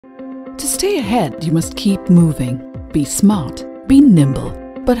To stay ahead, you must keep moving. Be smart, be nimble.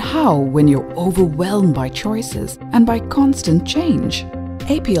 But how when you're overwhelmed by choices and by constant change?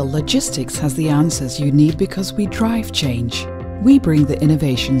 APL Logistics has the answers you need because we drive change. We bring the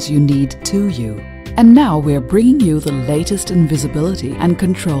innovations you need to you. And now we're bringing you the latest in visibility and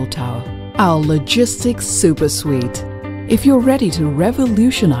control tower, our Logistics Super Suite. If you're ready to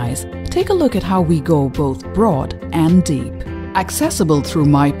revolutionize, take a look at how we go both broad and deep. Accessible through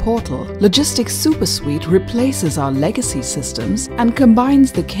My Portal, Logistics Super Suite replaces our legacy systems and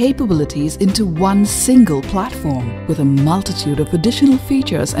combines the capabilities into one single platform with a multitude of additional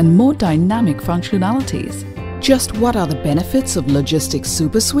features and more dynamic functionalities. Just what are the benefits of Logistics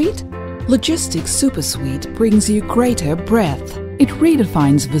Super Suite? Logistics Super Suite brings you greater breadth. It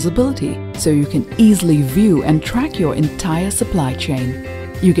redefines visibility so you can easily view and track your entire supply chain.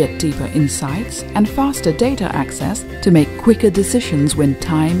 You get deeper insights and faster data access to make quicker decisions when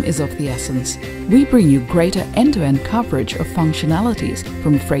time is of the essence. We bring you greater end-to-end coverage of functionalities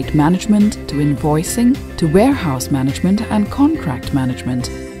from freight management to invoicing to warehouse management and contract management.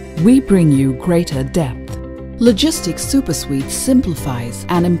 We bring you greater depth. Logistics Super Suite simplifies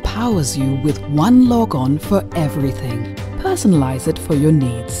and empowers you with one log-on for everything. Personalize it for your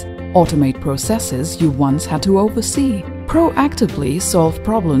needs. Automate processes you once had to oversee. Proactively solve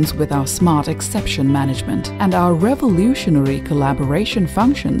problems with our smart exception management, and our revolutionary collaboration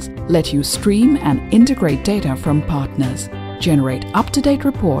functions let you stream and integrate data from partners. Generate up-to-date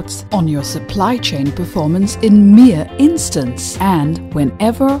reports on your supply chain performance in mere instants and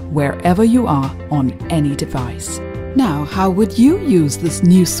whenever, wherever you are on any device. Now, how would you use this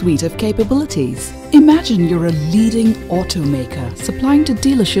new suite of capabilities? Imagine you're a leading automaker supplying to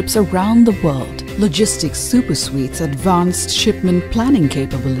dealerships around the world. Logistics Super Suite's advanced shipment planning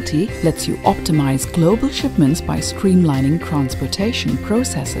capability lets you optimize global shipments by streamlining transportation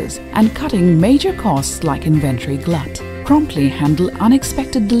processes and cutting major costs like inventory glut. Promptly handle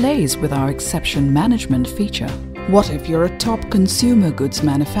unexpected delays with our exception management feature. What if you're a top consumer goods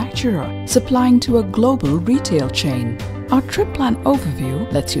manufacturer supplying to a global retail chain? Our Trip Plan Overview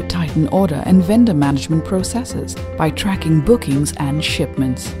lets you tighten order and vendor management processes by tracking bookings and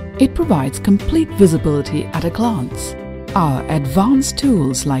shipments. It provides complete visibility at a glance. Our advanced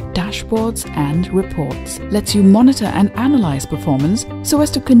tools like dashboards and reports lets you monitor and analyze performance so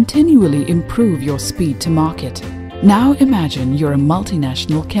as to continually improve your speed to market. Now imagine you're a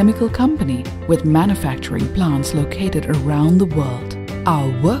multinational chemical company with manufacturing plants located around the world. Our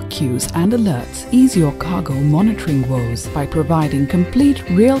work queues and alerts ease your cargo monitoring woes by providing complete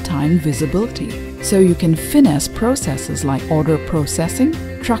real-time visibility, so you can finesse processes like order processing,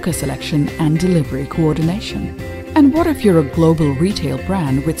 trucker selection and delivery coordination. And what if you're a global retail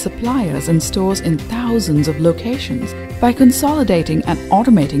brand with suppliers and stores in thousands of locations? By consolidating and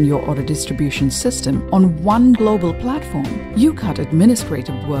automating your order distribution system on one global platform, you cut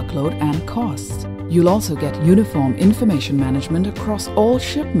administrative workload and costs. You'll also get uniform information management across all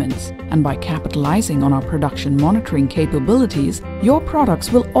shipments, and by capitalizing on our production monitoring capabilities, your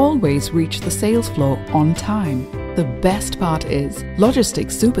products will always reach the sales floor on time. The best part is,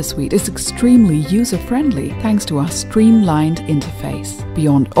 Logistics Super Suite is extremely user-friendly thanks to our streamlined interface.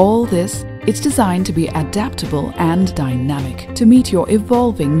 Beyond all this, it's designed to be adaptable and dynamic to meet your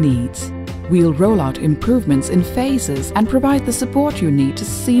evolving needs. We'll roll out improvements in phases and provide the support you need to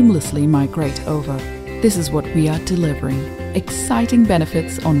seamlessly migrate over. This is what we are delivering. Exciting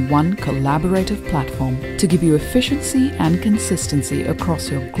benefits on one collaborative platform to give you efficiency and consistency across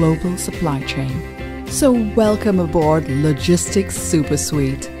your global supply chain. So welcome aboard Logistics Super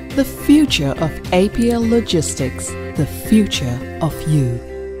Suite, the future of APL Logistics, the future of you.